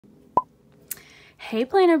Hey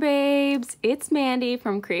planner babes, it's Mandy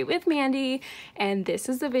from Create with Mandy, and this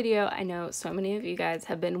is the video I know so many of you guys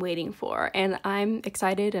have been waiting for, and I'm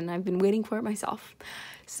excited and I've been waiting for it myself.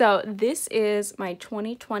 So this is my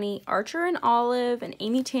 2020 Archer and Olive and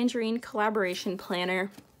Amy Tangerine collaboration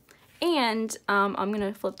planner, and I'm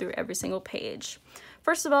gonna flip through every single page.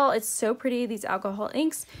 First of all, it's so pretty, these alcohol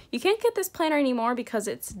inks. You can't get this planner anymore because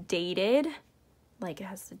it's dated, like it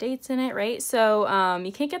has the dates in it, right? So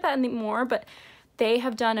you can't get that anymore, but they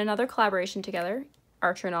have done another collaboration together,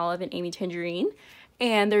 Archer and Olive and Amy Tangerine,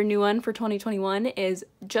 and their new one for 2021 is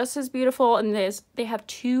just as beautiful, and they have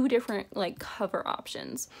two different like cover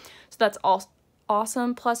options. So that's all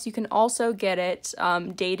awesome. Plus you can also get it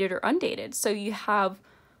dated or undated. So you have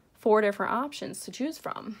 4 different options to choose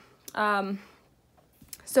from.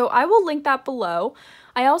 So I will link that below.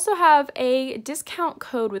 I also have a discount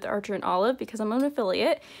code with Archer and Olive because I'm an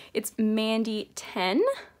affiliate. It's Mandy10.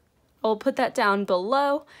 I'll put that down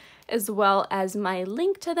below, as well as my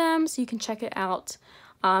link to them so you can check it out.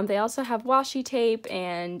 They also have washi tape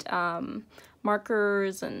and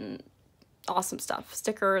markers and awesome stuff,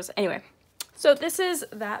 stickers. Anyway, so this is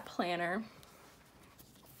that planner,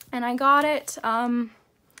 and I got it.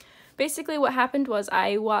 Basically what happened was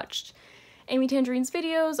I watched Amy Tangerine's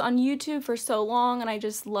videos on YouTube for so long, and I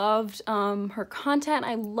just loved her content.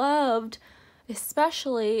 I loved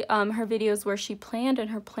especially her videos where she planned in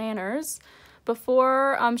her planners.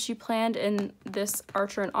 Before she planned in this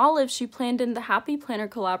Archer and Olive, she planned in the Happy Planner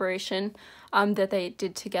collaboration that they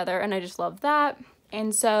did together, and I just love that.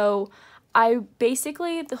 And so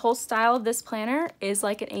the whole style of this planner is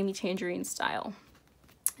like an Amy Tangerine style,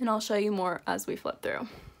 and I'll show you more as we flip through.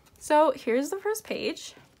 So here's the first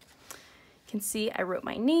page. You can see I wrote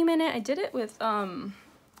my name in it. I did it with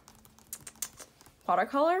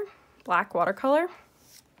watercolor, black watercolor,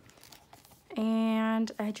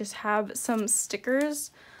 and I just have some stickers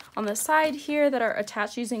on the side here that are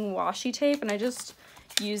attached using washi tape, and I just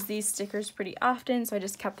use these stickers pretty often, so I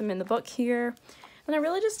just kept them in the book here, and I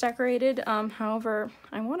really just decorated however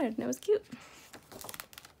I wanted, and it was cute.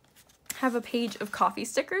 I have a page of coffee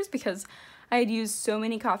stickers because I had used so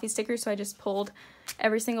many coffee stickers, so I just pulled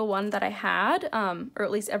every single one that I had, or at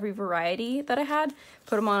least every variety that I had,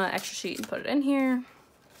 put them on an extra sheet and put it in here.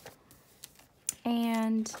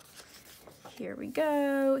 And here we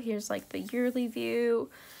go. Here's like the yearly view.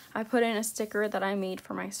 I put in a sticker that I made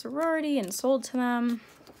for my sorority and sold to them.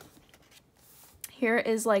 Here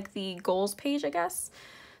is like the goals page, I guess.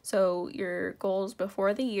 So your goals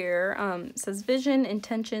before the year. It says vision,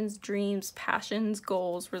 intentions, dreams, passions,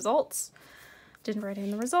 goals, results. Didn't write in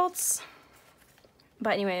the results.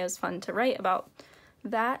 But anyway, it was fun to write about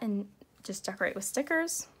that and just decorate with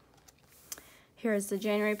stickers. Here's the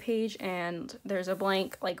January page, and there's a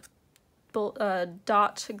blank like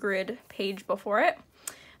dot grid page before it,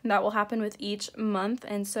 and that will happen with each month.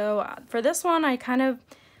 And so for this one, I kind of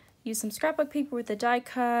used some scrapbook paper with a die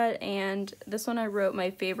cut, and this one I wrote my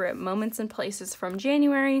favorite moments and places from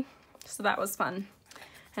January, so that was fun.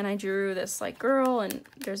 And I drew this like girl, and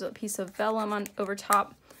there's a piece of vellum on over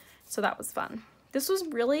top, so that was fun. This was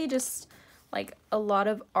really just like a lot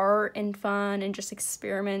of art and fun and just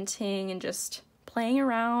experimenting and just playing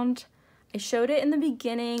around. I showed it in the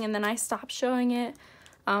beginning, and then I stopped showing it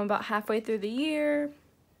about halfway through the year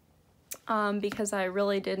because I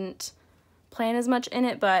really didn't plan as much in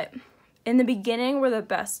it, but in the beginning were the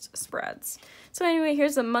best spreads. So anyway,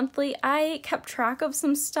 here's the monthly. I kept track of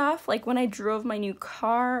some stuff, like when I drove my new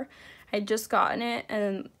car. I had just gotten it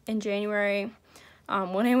in January.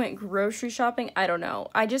 When I went grocery shopping, I don't know.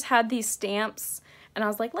 I just had these stamps, and I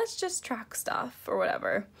was like, let's just track stuff or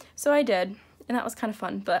whatever. So I did. And that was kind of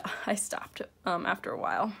fun, but I stopped after a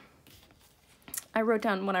while. I wrote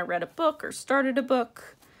down when I read a book or started a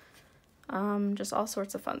book, just all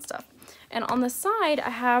sorts of fun stuff. And on the side,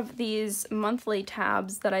 I have these monthly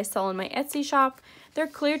tabs that I sell in my Etsy shop. They're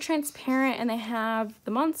clear, transparent, and they have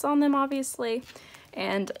the months on them, obviously.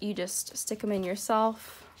 And you just stick them in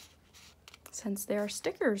yourself since they are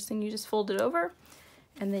stickers, and you just fold it over,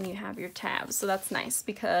 and then you have your tabs. So that's nice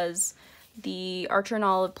because the Archer and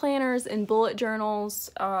Olive planners and bullet journals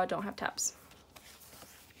don't have tabs.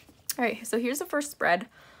 Alright, so here's the first spread.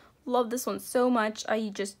 Love this one so much. I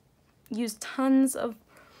just used tons of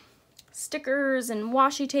stickers and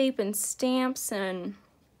washi tape and stamps and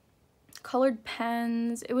colored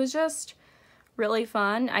pens. It was just really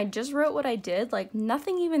fun. I just wrote what I did, like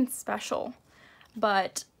nothing even special,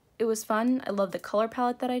 but it was fun. I love the color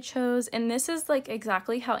palette that I chose, and this is like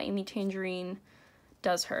exactly how Amy Tangerine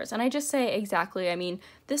does hers. And I just say exactly, I mean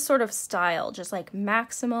this sort of style, just like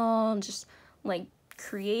maximal, just like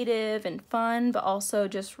creative and fun, but also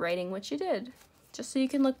just writing what you did. just so you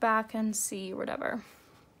can look back and see whatever.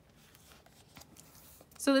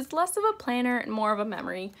 So it's less of a planner and more of a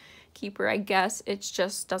memory keeper, I guess. It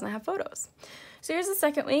just doesn't have photos. So here's the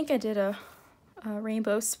second week. I did a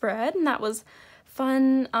rainbow spread, and that was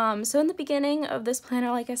fun. So in the beginning of this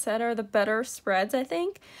planner, like I said, are the better spreads, I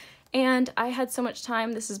think. And I had so much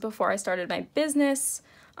time. This is before I started my business,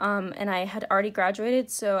 and I had already graduated,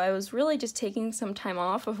 so I was really just taking some time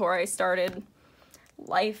off before I started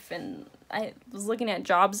life, and I was looking at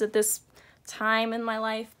jobs at this time in my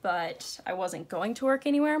life, but I wasn't going to work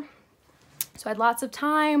anywhere. So I had lots of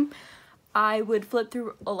time. I would flip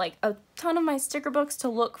through like a ton of my sticker books to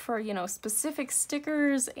look for, you know, specific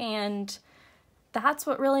stickers, and that's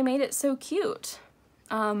what really made it so cute.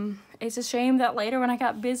 It's a shame that later when I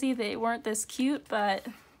got busy they weren't this cute, but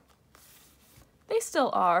they still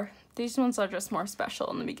are. These ones are just more special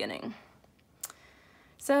in the beginning.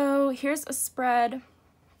 So here's a spread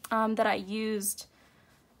that I used.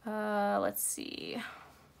 Let's see.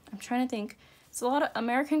 I'm trying to think. It's a lot of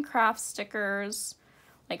American craft stickers.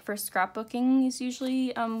 Like for scrapbooking is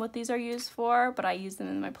usually what these are used for, but I use them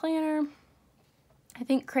in my planner. I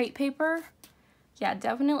think Crate Paper. Yeah,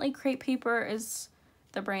 definitely Crate Paper is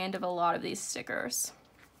the brand of a lot of these stickers.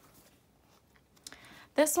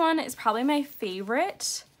 This one is probably my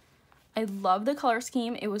favorite. I love the color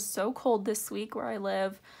scheme. It was so cold this week where I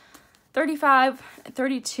live. 35,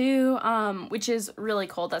 32, which is really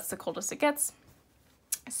cold. That's the coldest it gets.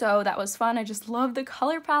 So that was fun. I just love the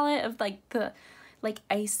color palette of like the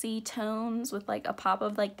icy tones with like a pop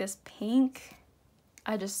of like this pink.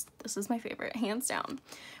 This is my favorite, hands down.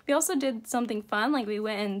 We also did something fun. Like we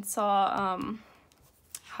went and saw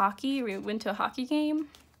hockey. We went to a hockey game.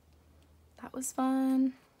 That was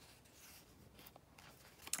fun.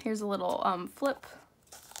 Here's a little flip.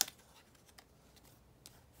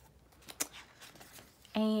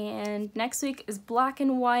 And next week is black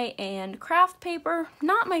and white and craft paper.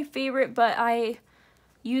 Not my favorite, but I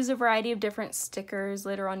use a variety of different stickers.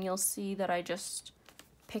 Later on you'll see that I just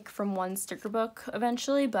pick from one sticker book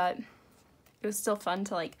eventually, but it was still fun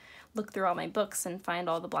to like look through all my books and find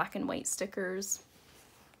all the black and white stickers.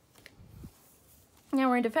 Now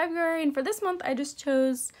we're into February, and for this month I just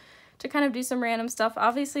chose to kind of do some random stuff.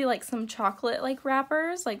 Obviously like some chocolate like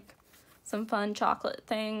wrappers, like some fun chocolate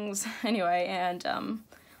things anyway, and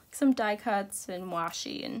some die cuts and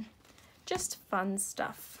washi and just fun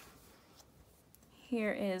stuff.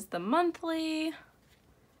 Here is the monthly.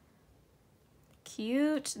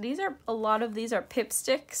 Cute. A lot of these are Pip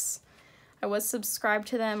Sticks. I was subscribed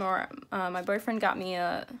to them, or my boyfriend got me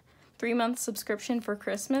a 3-month subscription for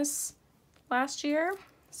Christmas last year.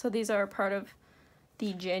 So these are part of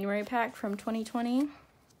the January pack from 2020.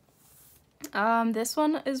 This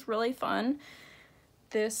one is really fun.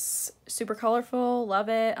 This super colorful, love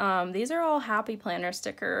it. These are all Happy Planner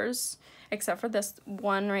stickers, except for this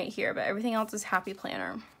one right here, but everything else is Happy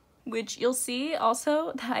Planner, which you'll see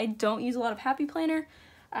also that I don't use a lot of Happy Planner.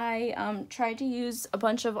 I tried to use a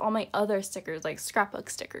bunch of all my other stickers, like scrapbook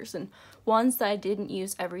stickers, and ones that I didn't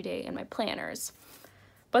use every day in my planners.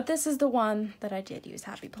 But this is the one that I did use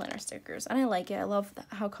Happy Planner stickers, and I like it. I love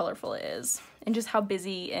how colorful it is, and just how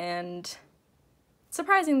busy, and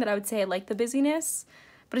surprising that I would say I like the busyness,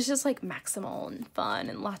 but it's just like maximal and fun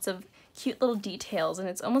and lots of cute little details, and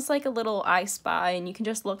it's almost like a little I Spy, and you can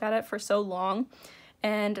just look at it for so long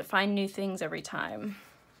and find new things every time.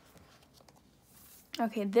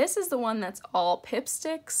 Okay, this is the one that's all Pip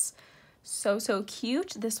Sticks. So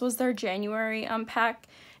cute. This was their January pack,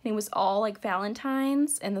 and it was all like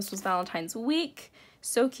Valentine's, and this was Valentine's week.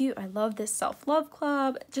 So cute. I love this self-love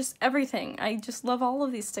club, just everything. I just love all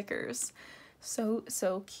of these stickers. So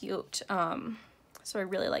cute. So I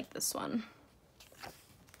really like this one.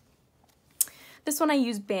 This one I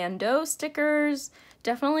use Bandeau stickers,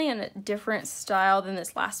 definitely in a different style than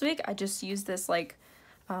this last week. I just used this like,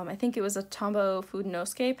 I think it was a Tombow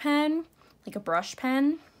Fudenosuke pen, like a brush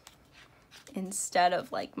pen, instead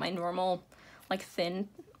of like my normal like thin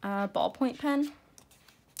ballpoint pen.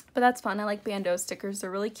 But that's fun. I like Bandeau stickers.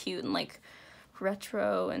 They're really cute and like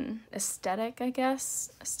retro and aesthetic, I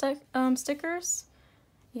guess, stickers.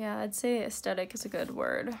 Yeah, I'd say aesthetic is a good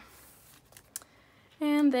word.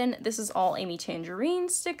 And then this is all Amy Tangerine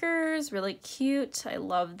stickers, really cute. I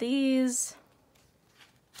love these.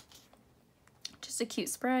 Just a cute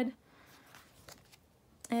spread.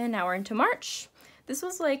 And now we're into March. This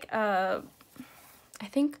was like, I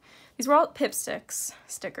think these were all Pip Sticks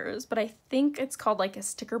stickers, but I think it's called like a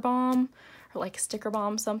sticker bomb or like sticker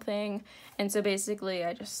bomb something. And so basically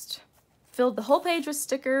I just filled the whole page with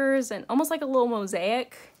stickers and almost like a little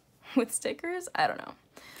mosaic with stickers. I don't know.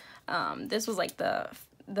 This was like the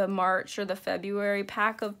the March or the February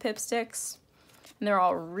pack of Pip sticks. And they're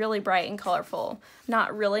all really bright and colorful.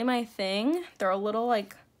 Not really my thing. They're a little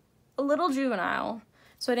juvenile.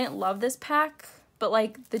 So I didn't love this pack, but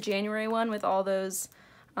like the January one with all those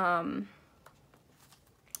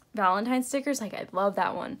Valentine stickers, like I love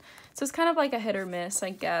that one. So it's kind of like a hit or miss,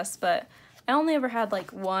 I guess, but I only ever had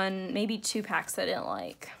like one, maybe 2 packs I didn't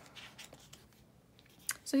like.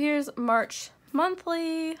 So here's March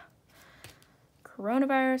monthly.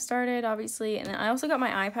 Coronavirus started, obviously, and then I also got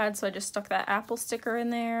my iPad, so I just stuck that Apple sticker in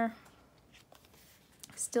there.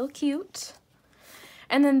 Still cute.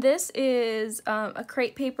 And then this is a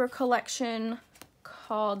crate paper collection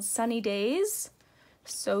called Sunny Days.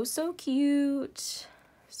 So cute.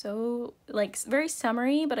 So, like, very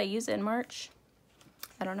summery, but I use it in March.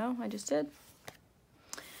 I don't know, I just did.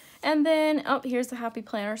 And then, oh, here's the Happy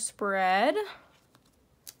Planner spread.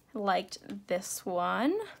 I liked this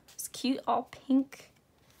one. It's cute, all pink.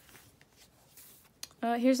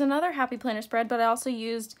 Here's another Happy Planner spread, but I also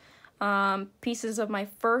used pieces of my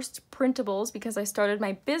first printables because I started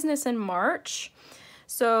my business in March.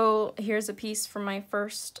 So here's a piece from my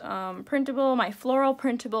first printable, my floral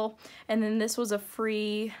printable, and then this was a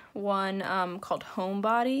free one called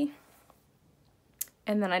Homebody.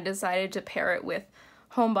 And then I decided to pair it with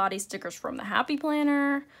Homebody stickers from the Happy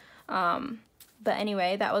Planner. But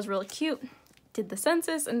anyway, that was really cute. Did the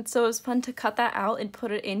census, and so it was fun to cut that out and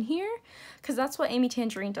put it in here, because that's what Amy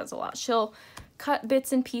Tangerine does a lot. She'll cut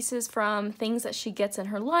bits and pieces from things that she gets in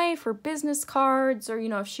her life, or business cards, or, you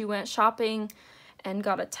know, if she went shopping and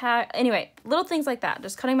got a tag. Anyway, little things like that.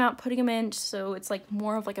 Just cutting them out, putting them in, so it's like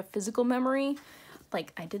more of like a physical memory.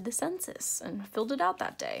 Like I did the census and filled it out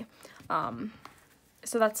that day.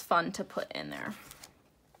 So that's fun to put in there.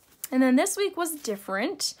 And then this week was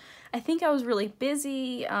different. I think I was really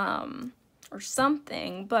busy or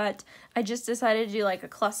something, but I just decided to do like a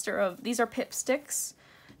cluster of, these are Pip sticks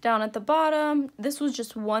down at the bottom. This was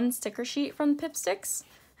just one sticker sheet from the Pip sticks.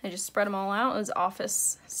 I just spread them all out. It was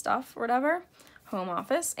office stuff or whatever, home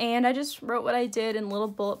office. And I just wrote what I did in little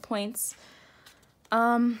bullet points.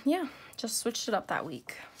 Yeah, just switched it up that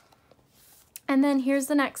week. And then here's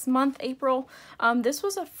the next month, April. This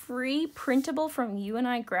was a free printable from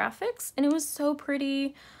UNI Graphics, and it was so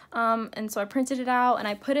pretty. And so I printed it out, and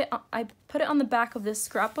I put it on the back of this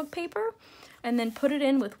scrapbook paper, and then put it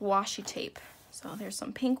in with washi tape. So there's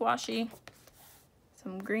some pink washi,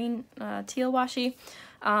 some green teal washi,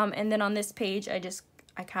 and then on this page I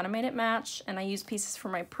kind of made it match, and I used pieces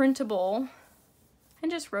from my printable, and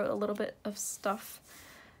just wrote a little bit of stuff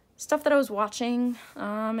that I was watching,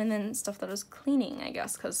 and then stuff that I was cleaning, I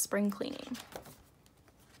guess, because spring cleaning.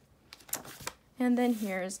 And then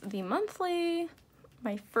here's the monthly,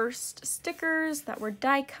 my first stickers that were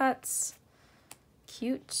die cuts.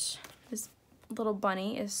 Cute. This little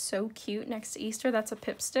bunny is so cute next to Easter. That's a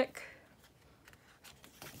Pip stick.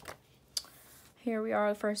 Here we are,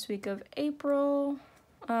 the first week of April.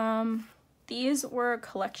 These were a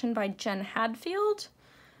collection by Jen Hadfield.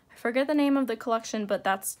 I forget the name of the collection, but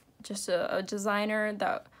that's just a designer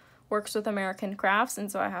that works with American crafts,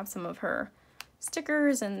 and so I have some of her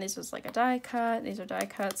stickers, and this was like a die cut. These are die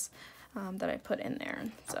cuts that I put in there.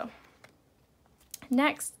 So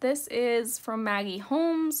next, this is from Maggie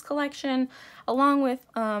Holmes' collection, along with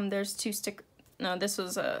this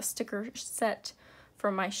was a sticker set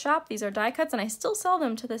from my shop. These are die cuts, and I still sell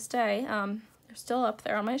them to this day. They're still up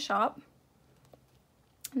there on my shop.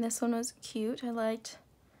 And this one was cute. I liked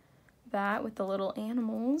that with the little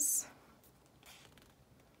animals.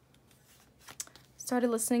 Started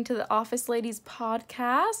listening to the Office Ladies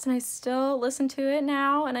podcast, and I still listen to it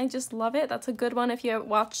now, and I just love it. That's a good one if you have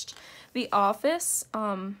watched The Office.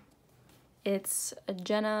 It's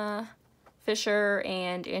Jenna Fisher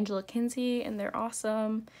and Angela Kinsey, and they're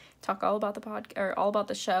awesome. Talk all about all about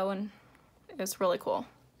the show, and it's really cool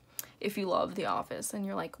if you love The Office and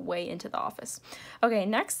you're like way into The Office. Okay,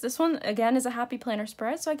 next, this one again is a Happy Planner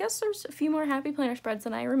spread, so I guess there's a few more Happy Planner spreads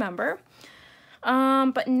than I remember.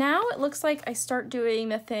 But now it looks like I start doing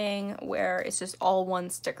the thing where it's just all one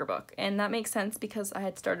sticker book, and that makes sense because I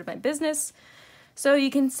had started my business. So you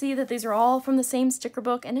can see that these are all from the same sticker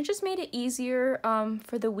book, and it just made it easier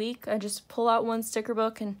for the week. I just pull out one sticker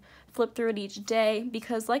book and flip through it each day,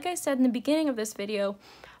 because like I said in the beginning of this video,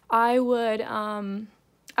 I would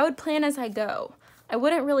plan as I go. I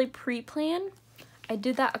wouldn't really pre-plan. I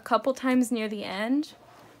did that a couple times near the end,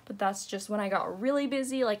 but that's just when I got really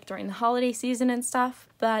busy, like during the holiday season and stuff.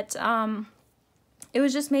 But it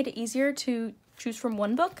was just made it easier to choose from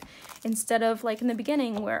one book instead of like in the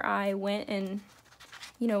beginning where I went and,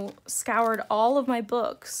 you know, scoured all of my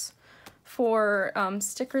books for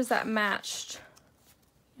stickers that matched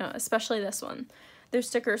especially this one. There's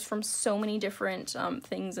stickers from so many different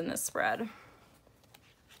things in this spread.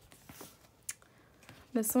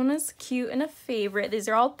 This one is cute and a favorite. These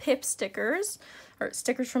are all Pip stickers, or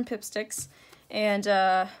stickers from Pip Sticks. And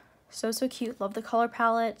so cute. Love the color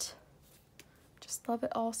palette. Just love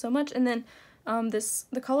it all so much. And then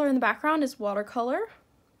the color in the background is watercolor.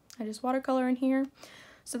 I just watercolor in here.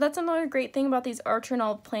 So that's another great thing about these Archer and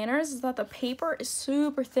Olive planners, is that the paper is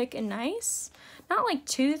super thick and nice. Not like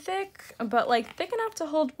too thick, but like thick enough to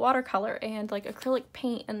hold watercolor and like acrylic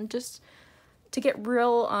paint, and just to get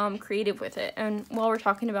real creative with it. And while we're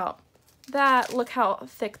talking about that, look how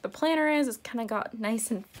thick the planner is. It's kind of got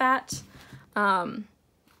nice and fat. I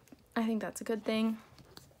think that's a good thing.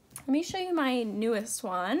 Let me show you my newest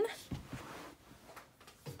one.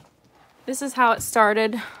 This is how it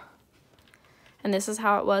started, and this is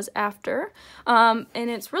how it was after. And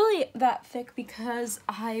it's really that thick because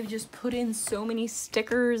I've just put in so many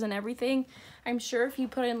stickers and everything. I'm sure if you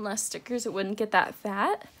put in less stickers, it wouldn't get that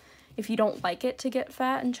fat, if you don't like it to get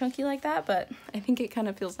fat and chunky like that, but I think it kind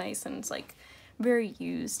of feels nice, and it's like very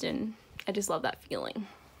used, and I just love that feeling.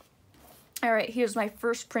 All right, here's my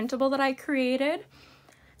first printable that I created.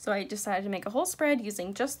 So I decided to make a whole spread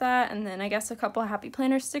using just that, and then I guess a couple of Happy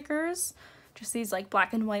Planner stickers, just these like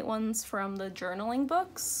black and white ones from the journaling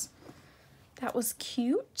books. That was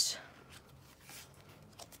cute.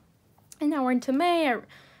 And now we're into May. I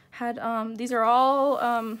had these are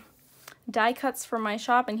all die cuts from my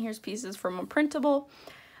shop, and here's pieces from a printable,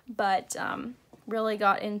 but really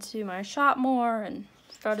got into my shop more and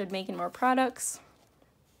started making more products.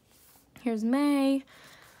 Here's May.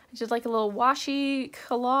 I did like a little washi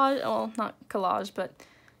collage, well, not collage, but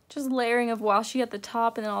just layering of washi at the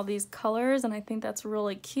top, and then all these colors, and I think that's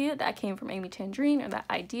really cute. That came from Amy Tangerine, or that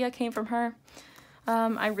idea came from her.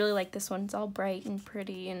 I really like this one. It's all bright and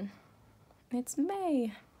pretty, and it's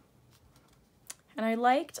May. And I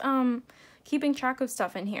liked keeping track of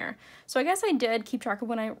stuff in here. So I guess I did keep track of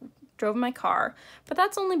when I drove my car, but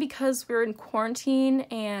that's only because we were in quarantine,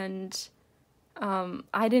 and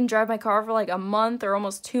I didn't drive my car for like a month or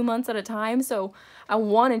almost 2 months at a time, so I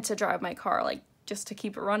wanted to drive my car, like, just to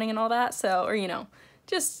keep it running and all that, so, or, you know,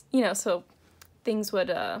 just, you know, so things would,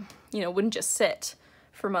 you know, wouldn't just sit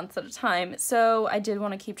for months at a time. So I did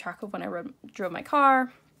want to keep track of when I drove my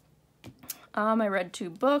car. I read 2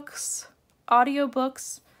 books,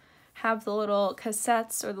 audiobooks, have the little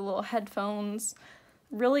cassettes or the little headphones,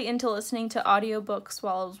 really into listening to audiobooks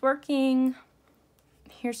while I was working.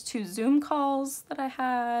 Here's 2 Zoom calls that I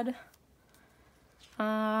had.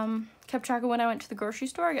 Kept track of when I went to the grocery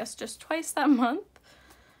store, I guess just twice that month,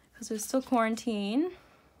 because it was still quarantine.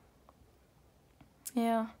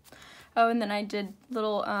 Yeah. Oh, and then I did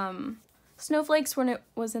little snowflakes when it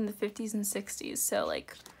was in the 50s and 60s, so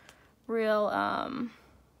like real,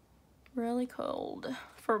 really cold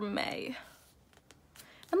for May.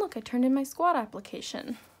 And look, I turned in my squad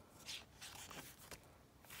application.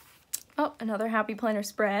 Oh, another Happy Planner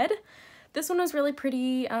spread. This one was really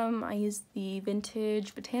pretty. I used the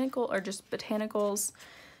vintage botanical, or just botanicals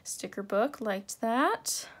sticker book. Liked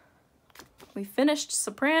that. We finished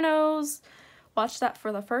Sopranos. Watched that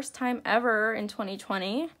for the first time ever in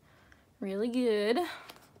 2020. Really good.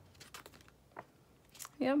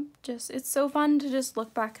 Yep, just, it's so fun to just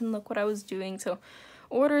look back and look what I was doing. So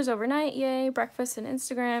orders overnight, yay. Breakfast and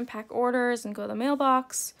Instagram, pack orders and go to the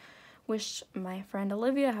mailbox. Wish my friend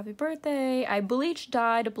Olivia happy birthday. I bleach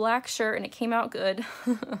dyed a black shirt and it came out good.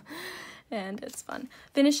 And it's fun.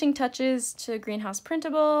 Finishing touches to Greenhouse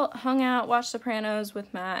Printable, hung out, watched Sopranos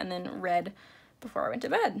with Matt, and then read before I went to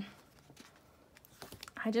bed.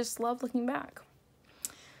 I just love looking back.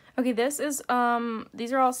 Okay, this is,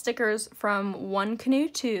 these are all stickers from One Canoe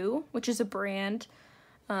 2, which is a brand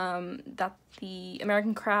that the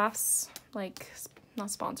American Crafts, like, not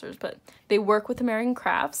sponsors, but they work with American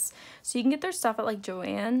Crafts, so you can get their stuff at like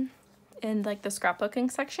Joann in like the scrapbooking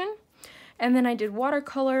section. And then I did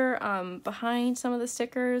watercolor behind some of the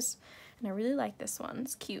stickers, and I really like this one.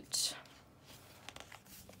 It's cute.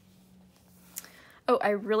 Oh, I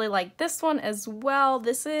really like this one as well.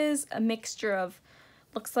 This is a mixture of,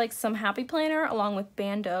 looks like some Happy Planner along with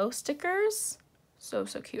Bando stickers. So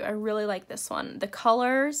cute. I really like this one. The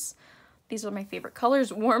colors, these are my favorite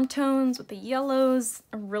colors. Warm tones with the yellows.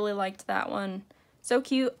 I really liked that one. So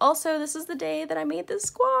cute. Also, this is the day that I made the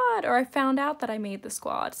squad, or I found out that I made the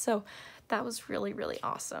squad. So that was really, really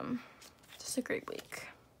awesome. Just a great week.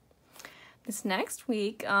 This next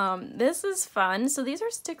week, this is fun. So these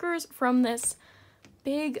are stickers from this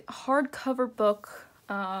big hardcover book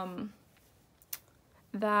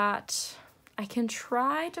that I can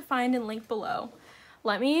try to find and link below.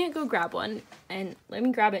 Let me go grab one, and let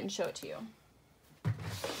me grab it and show it to you.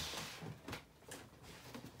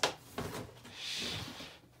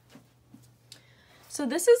 So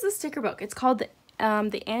this is the sticker book. It's called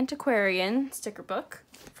the Antiquarian sticker book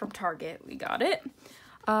from Target. We got it.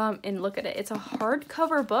 And look at it. It's a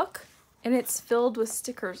hardcover book, and it's filled with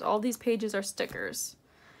stickers. All these pages are stickers.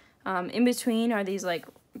 In between are these like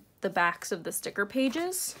the backs of the sticker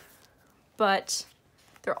pages, but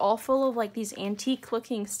they're all full of like these antique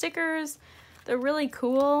looking stickers. They're really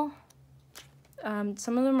cool.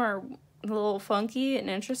 Some of them are a little funky and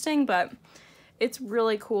interesting, but it's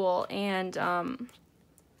really cool. And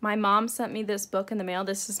my mom sent me this book in the mail.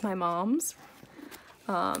 This is my mom's.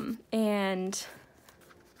 And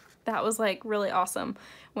that was like really awesome.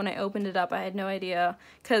 When I opened it up, I had no idea,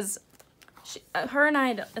 because her and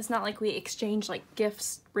I, it's not like we exchange like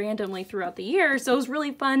gifts randomly throughout the year, so it was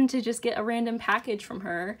really fun to just get a random package from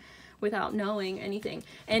her without knowing anything.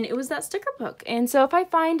 And it was that sticker book. And so if I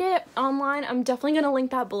find it online, I'm definitely gonna link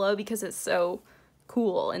that below because it's so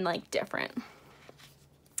cool and like different.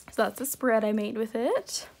 So that's the spread I made with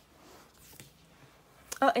it.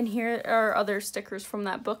 Oh, and here are other stickers from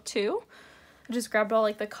that book too. I just grabbed all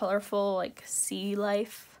like the colorful like sea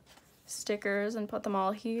life stickers and put them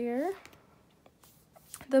all here.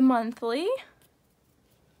 The monthly.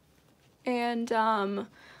 And I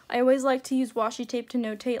always like to use washi tape to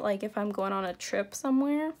notate like if I'm going on a trip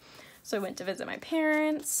somewhere. So I went to visit my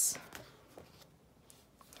parents.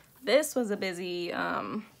 This was a busy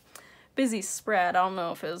spread. I don't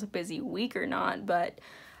know if it was a busy week or not, but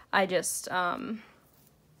I just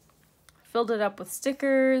filled it up with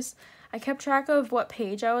stickers. I kept track of what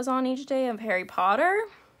page I was on each day of Harry Potter.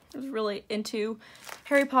 I was really into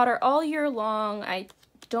Harry Potter all year long. I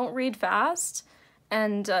don't read fast,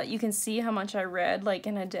 and you can see how much I read like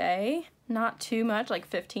in a day. Not too much, like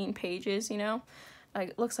 15 pages, you know.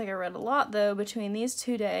 It looks like I read a lot though between these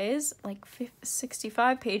 2 days, like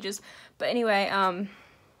 65 pages. But anyway,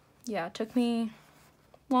 yeah, it took me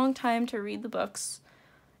a long time to read the books,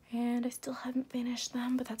 and I still haven't finished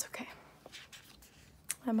them, but that's okay.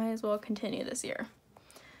 I might as well continue this year.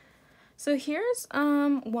 So here's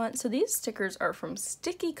one. So these stickers are from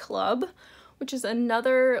Sticky Club, which is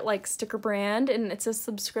another like sticker brand, and it's a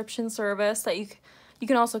subscription service that you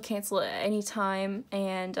can also cancel at any time.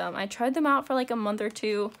 And I tried them out for like a month or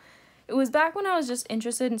two. It was back when I was just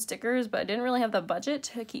interested in stickers, but I didn't really have the budget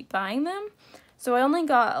to keep buying them. So I only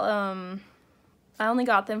got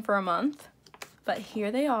them for a month, but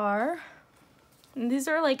here they are. And these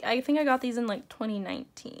are like, I think I got these in like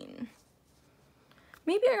 2019.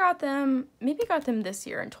 Maybe I got them this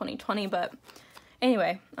year in 2020, but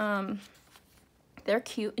anyway, they're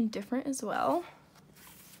cute and different as well.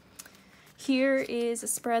 Here is a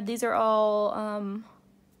spread. These are all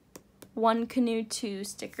One Canoe 2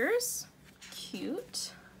 stickers.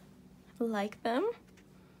 Cute. Like them.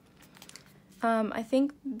 I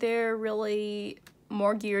think they're really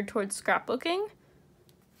more geared towards scrapbooking,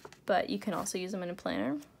 but you can also use them in a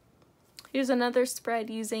planner. Here's another spread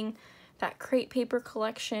using that crate paper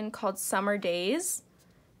collection called Summer Days.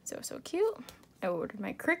 So cute. I ordered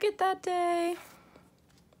my Cricut that day.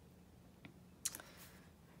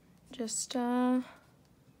 Just wrote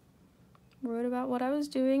about what I was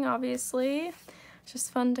doing, obviously. It's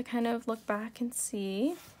just fun to kind of look back and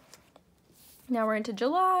see. Now we're into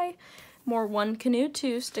July. More One Canoe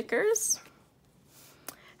 2 stickers.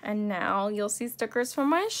 And now you'll see stickers from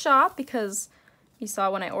my shop because you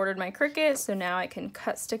saw when I ordered my Cricut, so now I can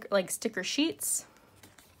cut sticker sheets.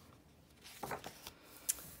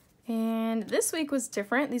 And this week was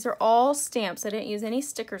different. These are all stamps. I didn't use any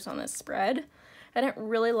stickers on this spread. I didn't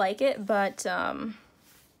really like it, but it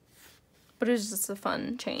was just a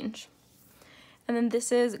fun change. And then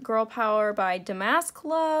this is Girl Power by Damask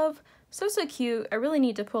Love. So cute. I really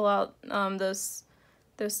need to pull out those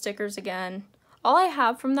stickers again. All I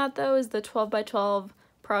have from that though is the 12x12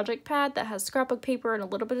 project pad that has scrapbook paper and a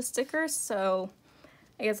little bit of stickers, so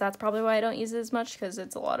I guess that's probably why I don't use it as much, because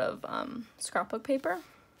it's a lot of scrapbook paper.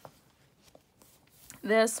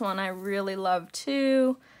 This one I really love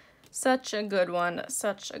too. Such a good one,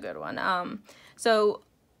 such a good one. So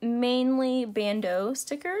mainly Bandeau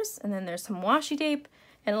stickers, and then there's some washi tape,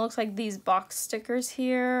 and it looks like these box stickers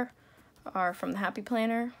here are from the Happy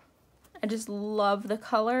Planner. I just love the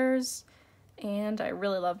colors, and I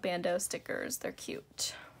really love Bandeau stickers. They're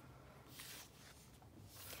cute.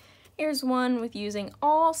 Here's one with using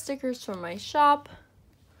all stickers from my shop,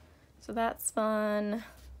 so that's fun.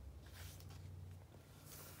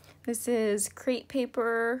 This is crate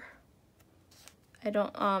paper.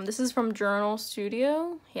 This is from Journal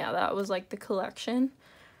Studio. Yeah, that was like the collection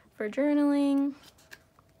for journaling.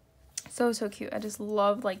 So, so cute. I just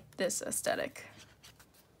love like this aesthetic.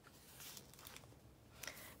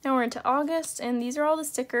 Now we're into August, and these are all the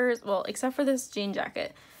stickers, well, except for this jean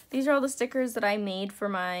jacket. These are all the stickers that I made for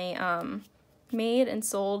my, made and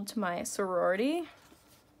sold to my sorority.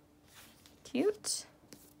 Cute.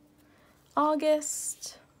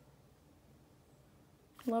 August.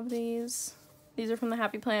 Love these. These are from the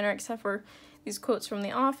Happy Planner, except for these quotes from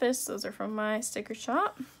The Office. Those are from my sticker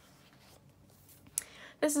shop.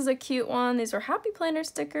 This is a cute one. These are Happy Planner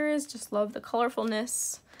stickers. Just love the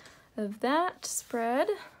colorfulness of that spread.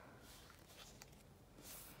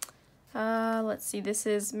 Let's see, this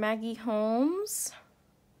is Maggie Holmes.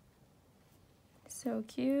 So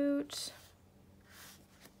cute.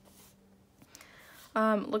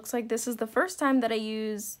 Looks like this is the first time that I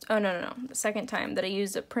used, oh no, the second time that I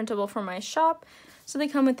used a printable from my shop. So they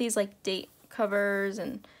come with these like date covers,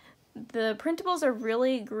 and the printables are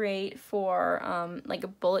really great for like a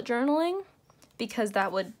bullet journaling, because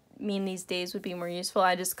that would mean these days would be more useful.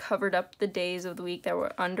 I just covered up the days of the week that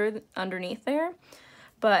were underneath there.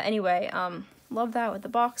 But anyway, love that with the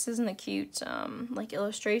boxes and the cute like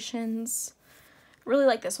illustrations. Really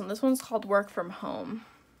like this one. This one's called Work From Home.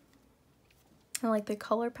 I like the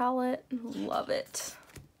color palette. Love it.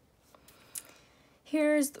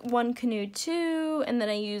 Here's One Canoe 2, and then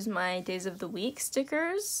I use my Days of the Week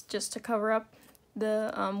stickers just to cover up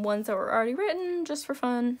the ones that were already written, just for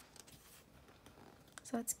fun.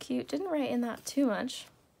 So that's cute. Didn't write in that too much.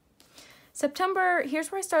 September,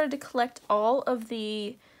 here's where I started to collect all of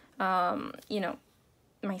the, you know,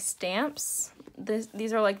 my stamps.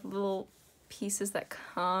 These are like little pieces that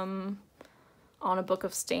come on a book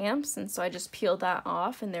of stamps, and so I just peeled that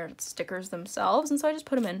off, and they're stickers themselves, and so I just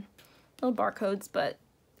put them in little barcodes, but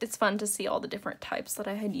it's fun to see all the different types that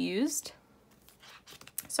I had used.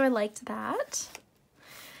 So I liked that.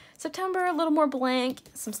 September, a little more blank,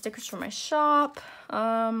 some stickers from my shop.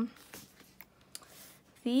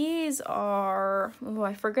 These are, oh,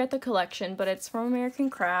 I forget the collection, but it's from American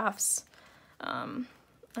Crafts. I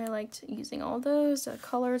liked using all those. The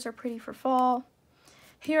colors are pretty for fall.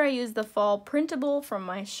 Here I use the fall printable from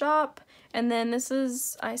my shop, and then this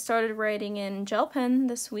is, I started writing in gel pen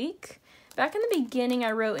this week. Back in the beginning,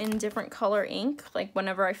 I wrote in different color ink, like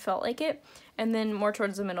whenever I felt like it, and then more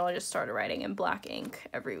towards the middle, I just started writing in black ink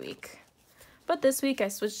every week. But this week, I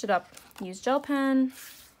switched it up, used gel pen.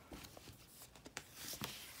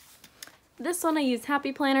 This one, I used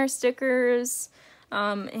Happy Planner stickers,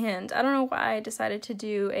 and I don't know why I decided to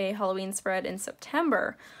do a Halloween spread in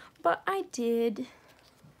September, but I did.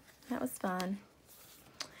 That was fun.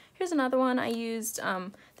 Here's another one. I used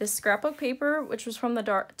this scrapbook paper, which was from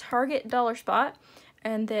the Target Dollar Spot,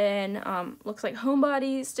 and then looks like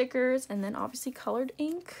homebody stickers, and then obviously colored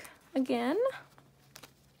ink again.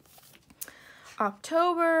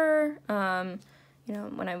 October, you know,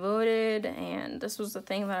 when I voted, and this was the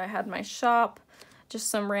thing that I had in my shop. Just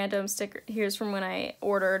some random sticker. Here's from when I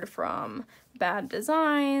ordered from Bad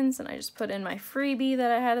Designs, and I just put in my freebie that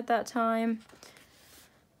I had at that time.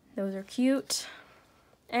 Those are cute.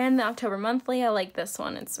 And the October monthly, I like this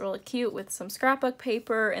one. It's really cute with some scrapbook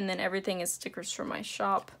paper, and then everything is stickers from my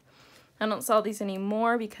shop. I don't sell these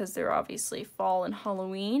anymore because they're obviously fall and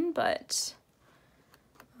Halloween, but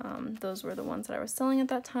those were the ones that I was selling at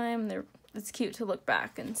that time. It's cute to look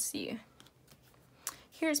back and see.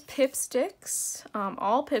 Here's Pip Sticks,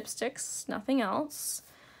 all Pip Sticks, nothing else.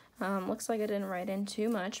 Looks like I didn't write in too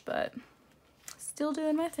much, but still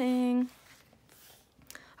doing my thing.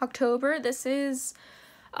 October, this is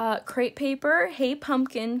Crate Paper Hey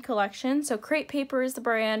Pumpkin collection. So Crate Paper is the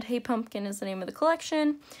brand, Hey Pumpkin is the name of the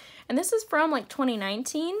collection, and this is from like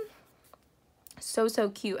 2019. So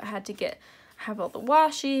cute. I had to have all the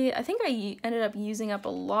washi. I think I ended up using up a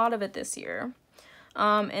lot of it this year.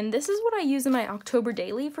 And this is what I use in my October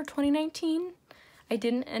daily for 2019. I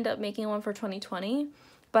didn't end up making one for 2020,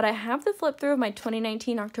 but I have the flip through of my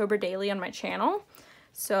 2019 October daily on my channel.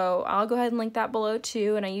 So I'll go ahead and link that below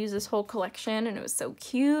too, and I use this whole collection, and it was so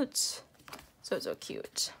cute. So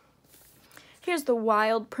cute. Here's the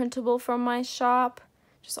Wild printable from my shop,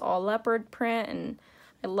 just all leopard print, and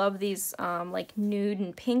I love these like nude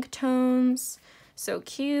and pink tones. So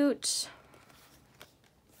cute.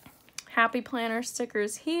 Happy Planner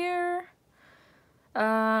stickers here.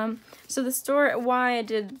 So the story why I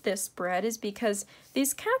did this spread is because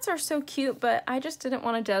these cats are so cute, but I just didn't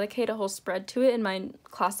want to dedicate a whole spread to it in my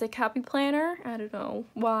classic Happy Planner. I don't know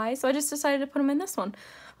why, so I just decided to put them in this one.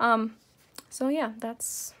 So yeah,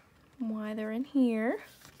 that's why they're in here.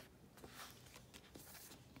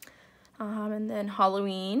 And then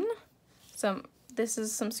Halloween. This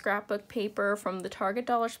is some scrapbook paper from the Target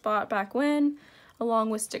Dollar Spot back when. along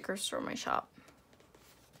with stickers from my shop.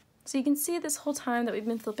 So you can see this whole time that we've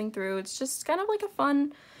been flipping through, it's just kind of like a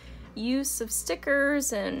fun use of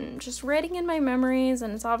stickers and just writing in my memories,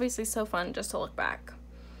 and it's obviously so fun just to look back.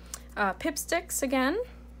 Pip sticks again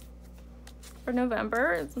for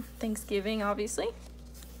November. It's Thanksgiving, obviously.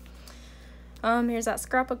 Here's that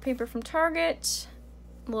scrapbook paper from Target.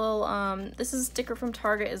 This is a sticker from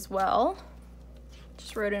Target as well.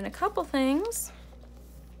 Just wrote in a couple things.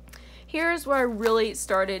 Here's where I really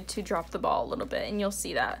started to drop the ball a little bit, and you'll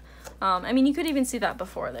see that. I mean, you could even see that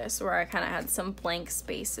before this, where I kind of had some blank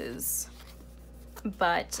spaces.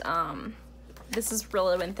 But this is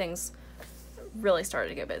really when things really started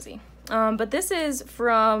to get busy. But this is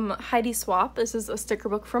from Heidi Swap. This is a sticker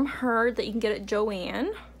book from her that you can get at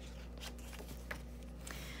Joann.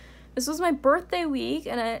 This was my birthday week,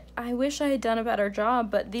 and I wish I had done a better job,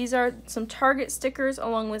 but these are some Target stickers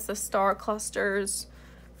along with the star clusters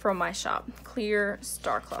from my shop. Clear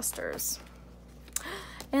star clusters.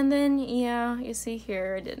 And then, yeah, you see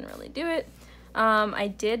here, I didn't really do it. I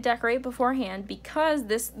did decorate beforehand because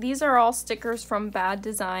these are all stickers from Bad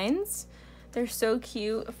Designs. They're so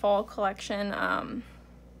cute, fall collection.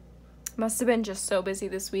 Must have been just so busy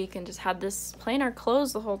this week and just had this planner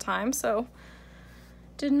closed the whole time, so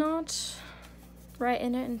did not write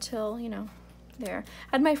in it until, you know, there.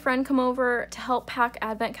 I had my friend come over to help pack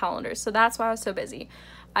advent calendars, so that's why I was so busy.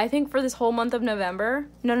 I think for this whole month of November,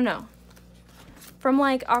 no. From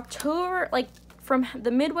like October, like from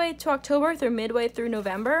the midway to October through midway through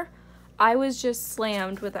November, I was just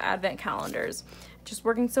slammed with the advent calendars. Just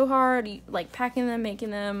working so hard, like packing them,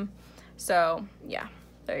 making them. So yeah,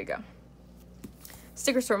 there you go.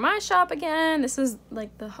 Stickers from my shop again. This is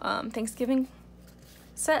like the Thanksgiving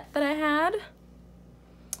set that I had.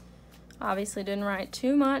 Obviously didn't write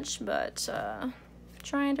too much, but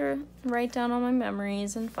trying to write down all my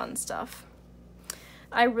memories and fun stuff.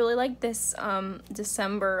 I really like this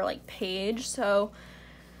December like page. So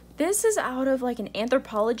this is out of like an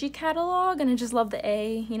anthropology catalog, and I just love the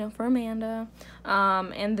A, you know, for Amanda.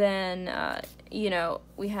 And then you know,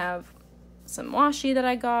 we have some washi that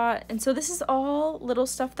I got, and so this is all little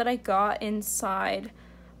stuff that I got inside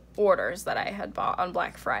orders that I had bought on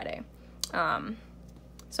Black Friday.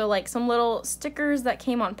 So like some little stickers that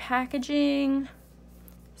came on packaging,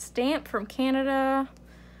 stamp from Canada,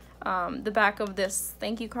 the back of this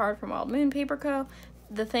thank you card from Wild Moon Paper Co.,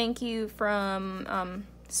 the thank you from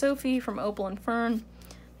Sophie from Opal and Fern,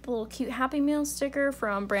 the little cute Happy Meal sticker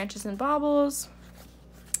from Branches and Baubles.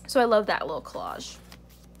 So I love that little collage.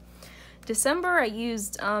 December, I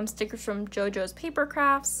used stickers from JoJo's Paper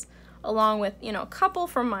Crafts, along with, you know, a couple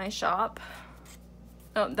from my shop.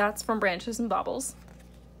 Oh, that's from Branches and Baubles.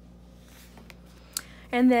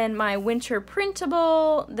 And then my winter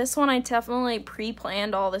printable, this one I definitely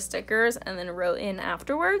pre-planned all the stickers and then wrote in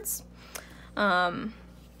afterwards.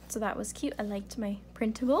 So that was cute. I liked my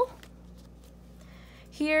printable.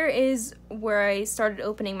 Here is where I started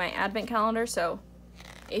opening my advent calendar. So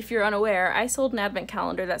if you're unaware, I sold an advent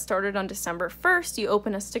calendar that started on December 1st. You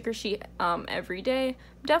open a sticker sheet every day.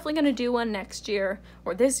 I'm definitely going to do one next year,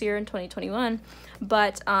 or this year in 2021.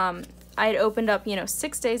 But I had opened up, you know,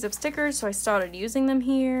 6 days of stickers, so I started using them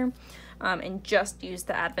here and just used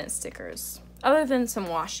the advent stickers, other than some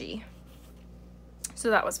washi. So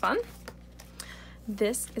that was fun.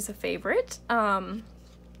 This is a favorite.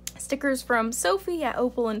 Stickers from Sophie at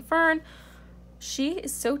Opal and Fern. She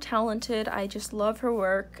is so talented. I just love her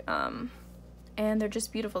work, and they're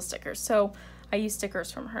just beautiful stickers. So I used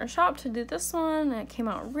stickers from her shop to do this one, and it came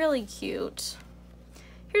out really cute.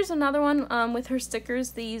 Here's another one with her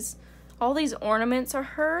stickers. All these ornaments are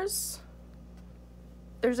hers.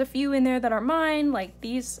 There's a few in there that are mine, like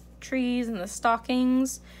these trees and the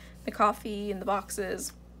stockings, the coffee and the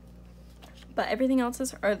boxes. But everything else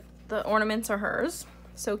the ornaments are hers.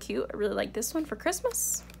 So cute. I really like this one for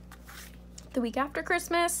Christmas. The week after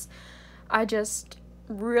Christmas, this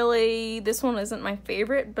one isn't my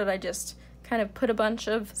favorite, but I just kind of put a bunch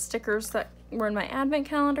of stickers that were in my advent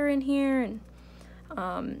calendar in here,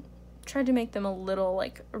 and tried to make them a little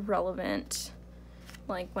like relevant.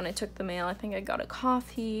 Like when I took the mail, I think I got a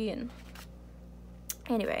coffee, and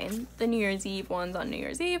anyway, and the New Year's Eve ones on New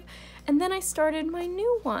Year's Eve. And then I started my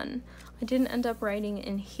new one. I didn't end up writing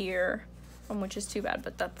in here, which is too bad,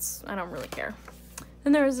 but I don't really care.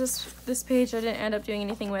 Then there was this page I didn't end up doing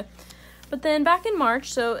anything with. But then back in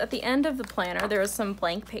March, so at the end of the planner, there was some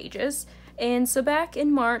blank pages. And so back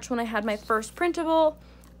in March, when I had my first printable,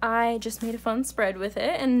 I just made a fun spread with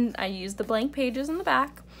it, and I used the blank pages in the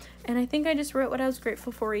back. And I think I just wrote what I was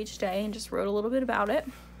grateful for each day and just wrote a little bit about it.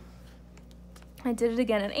 I did it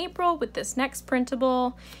again in April with this next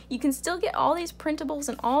printable. You can still get all these printables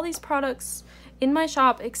and all these products in my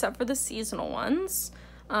shop except for the seasonal ones.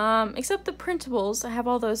 Except the printables, I have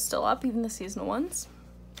all those still up, even the seasonal ones.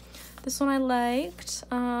 This one I liked.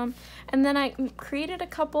 And then I created a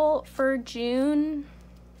couple for June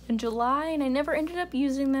and July, and I never ended up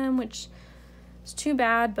using them, which is too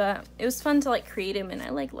bad, but it was fun to like create them, and I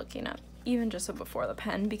like looking up even just before the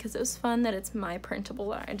pen because it was fun that it's my printable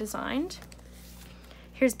that I designed.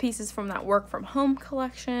 Here's pieces from that work from home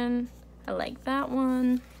collection. I like that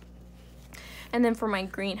one. And then for my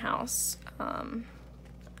greenhouse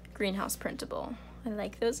printable, I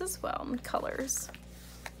like those as well in colors.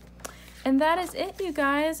 And that is it, you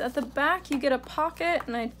guys. At the back you get a pocket,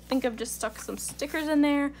 and I think I've just stuck some stickers in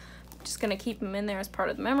there. I'm just gonna keep them in there as part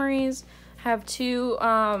of the memories. I have two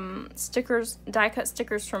stickers, die cut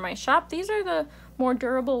stickers from my shop. These are the more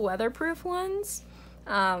durable weatherproof ones.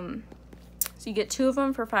 So you get 2 of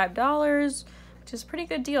them for $5, which is a pretty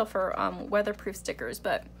good deal for weatherproof stickers.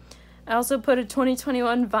 But I also put a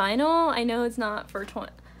 2021 vinyl. I know it's not for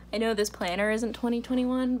I know this planner isn't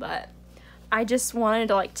 2021, but I just wanted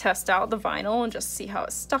to like test out the vinyl and just see how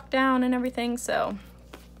it stuck down and everything, so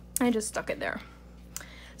I just stuck it there.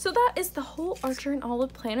 So that is the whole Archer and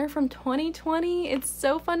Olive planner from 2020. It's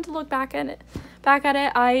so fun to look back at it.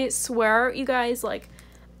 I swear, you guys, like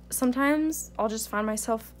sometimes I'll just find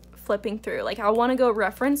myself flipping through. Like I'll want to go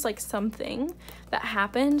reference like something that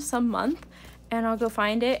happened some month, and I'll go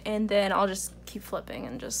find it, and then I'll just keep flipping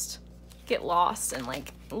and just get lost and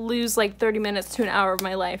like lose like 30 minutes to an hour of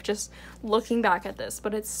my life just looking back at this.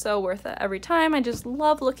 But it's so worth it every time. I just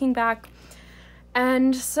love looking back.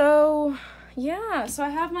 And so yeah, so I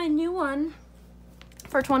have my new one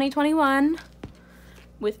for 2021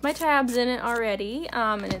 with my tabs in it already,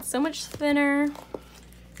 and it's so much thinner.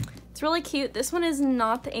 It's really cute. This one is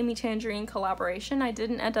not the Amy Tangerine collaboration. I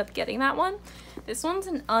didn't end up getting that one. This one's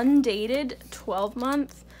an undated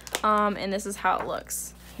 12-month, and this is how it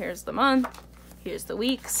looks. Here's the month, here's the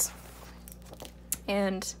weeks,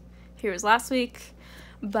 and here's last week.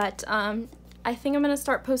 But I think I'm gonna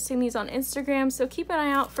start posting these on Instagram, so keep an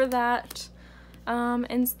eye out for that.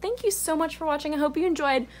 And thank you so much for watching. I hope you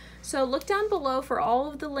enjoyed. So look down below for all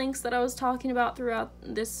of the links that I was talking about throughout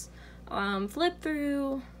this flip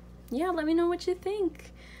through. Yeah, let me know what you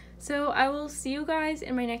think. So I will see you guys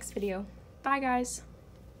in my next video. Bye, guys.